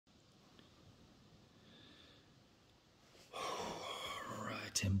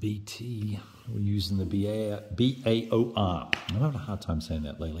MBT. We're using the BAOR. I'm having a hard time saying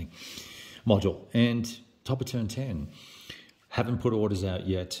that lately. Module. And top of turn 10. Haven't put orders out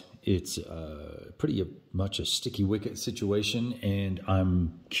yet. It's pretty much a sticky wicket situation, and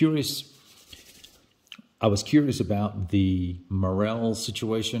I'm curious. I was curious about the morale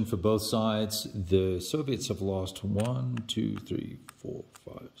situation for both sides. The Soviets have lost 1, 2, 3, 4,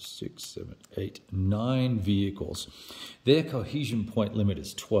 5, 6, 7, 8, 9 vehicles. Their cohesion point limit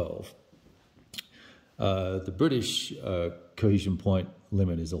is 12. The British cohesion point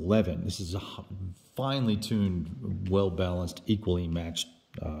limit is 11. This is a finely tuned, well-balanced, equally matched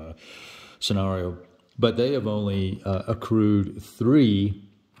scenario. But they have only accrued 3.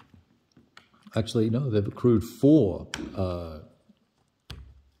 Actually, no, they've accrued 4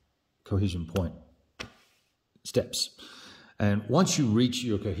 cohesion point steps. And once you reach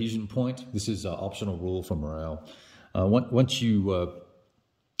your cohesion point, this is an optional rule for morale. Once you,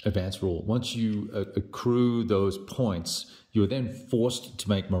 advanced rule, once you accrue those points, you're then forced to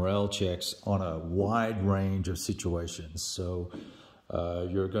make morale checks on a wide range of situations. So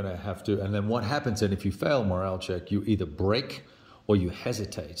you're going to have to, and then what happens, and if you fail a morale check, you either break or you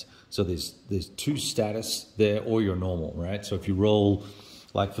hesitate. So there's 2 status there, or you're normal, right? So if you roll,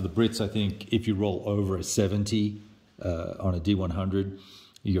 like for the Brits, I think if you roll over a 70 on a D100,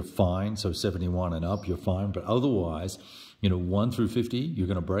 you're fine. So 71 and up, you're fine. But otherwise, 1 through 50, you're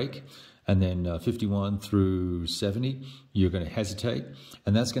going to break. And then 51 through 70, you're going to hesitate.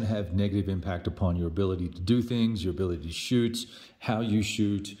 And that's going to have negative impact upon your ability to do things, your ability to shoot, how you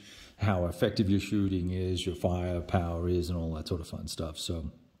shoot, how effective your shooting is, your firepower is, and all that sort of fun stuff.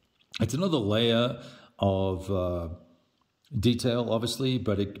 So it's another layer of detail, obviously,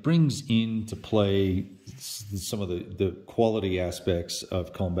 but it brings into play some of the quality aspects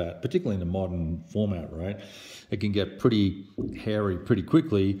of combat, particularly in the modern format, right? It can get pretty hairy pretty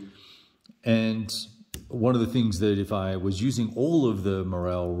quickly. And one of the things that if I was using all of the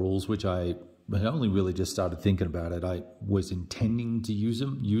morale rules, which I only really just started thinking about it, I was intending to use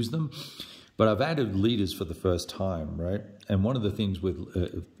them, but I've added leaders for the first time, right? And one of the things with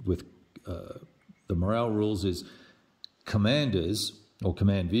the morale rules is commanders or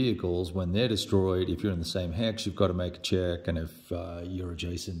command vehicles, when they're destroyed, if you're in the same hex, you've got to make a check, and if you're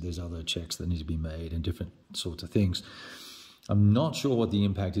adjacent, there's other checks that need to be made and different sorts of things. I'm not sure what the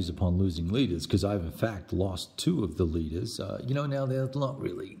impact is upon losing leaders, because I've in fact lost 2 of the leaders. Now they're not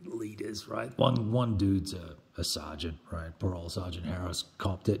really leaders, right? One dude's a sergeant, right? Poor old Sergeant Harris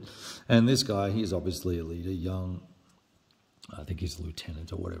copped it. And this guy, he's obviously a leader, young. I think he's a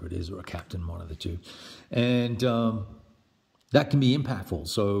lieutenant or whatever it is, or a captain, one of the 2. And that can be impactful.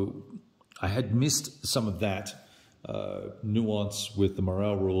 So I had missed some of that nuance with the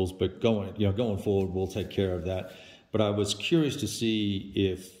morale rules, but going forward, we'll take care of that. But I was curious to see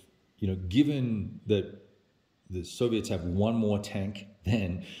if, given that the Soviets have 1 more tank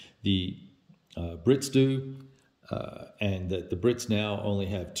than the Brits do, and that the Brits now only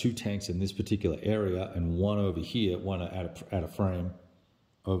have 2 tanks in this particular area and 1 over here, 1 at a frame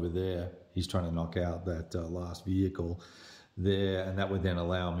over there. He's trying to knock out that last vehicle there, and that would then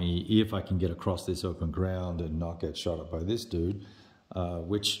allow me, if I can get across this open ground and not get shot up by this dude,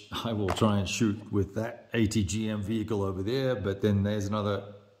 which I will try and shoot with that ATGM vehicle over there, but then there's another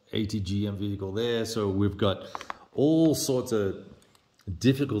ATGM vehicle there. So we've got all sorts of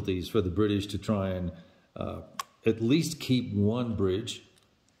difficulties for the British to try and at least keep 1 bridge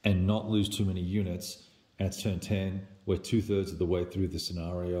and not lose too many units. And it's turn 10. We're 2/3 of the way through the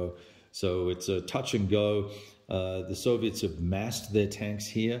scenario. So it's a touch and go. The Soviets have massed their tanks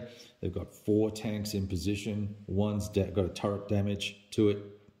here. They've got 4 tanks in position. One's got a turret damage to it.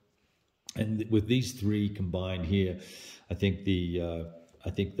 And with these 3 combined here, I think the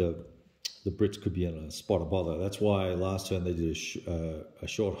Brits could be in a spot of bother. That's why last turn they did a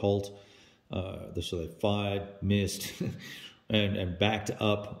short halt. So they fired, missed, and backed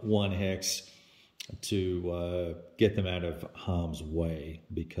up 1 hex to get them out of harm's way,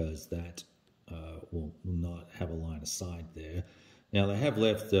 because that will not have a line of sight there. Now they have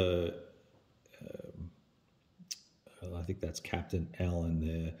left, I think that's Captain Allen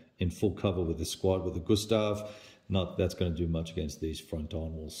there, in full cover with the squad with the Gustav. Not that's going to do much against these front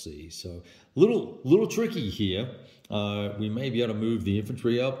on, we'll see. So little tricky here. We may be able to move the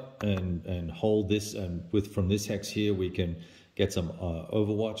infantry up and hold this, and from this hex here we can get some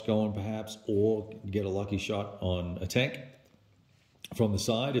overwatch going perhaps, or get a lucky shot on a tank from the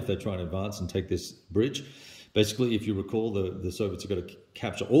side if they're trying to advance and take this bridge. Basically, if you recall, the Soviets have got to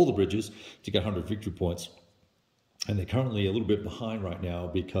capture all the bridges to get 100 victory points. And they're currently a little bit behind right now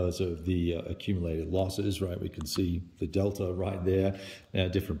because of the accumulated losses, right? We can see the delta right there. Now,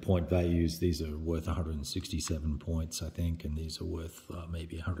 different point values. These are worth 167 points, I think, and these are worth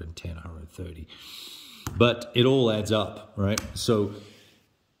maybe 110, 130. But it all adds up, right? So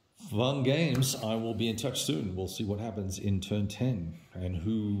fun games. I will be in touch soon. We'll see what happens in turn 10 and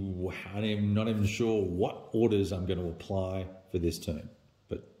I'm not even sure what orders I'm going to apply for this turn.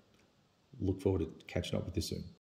 But look forward to catching up with you soon.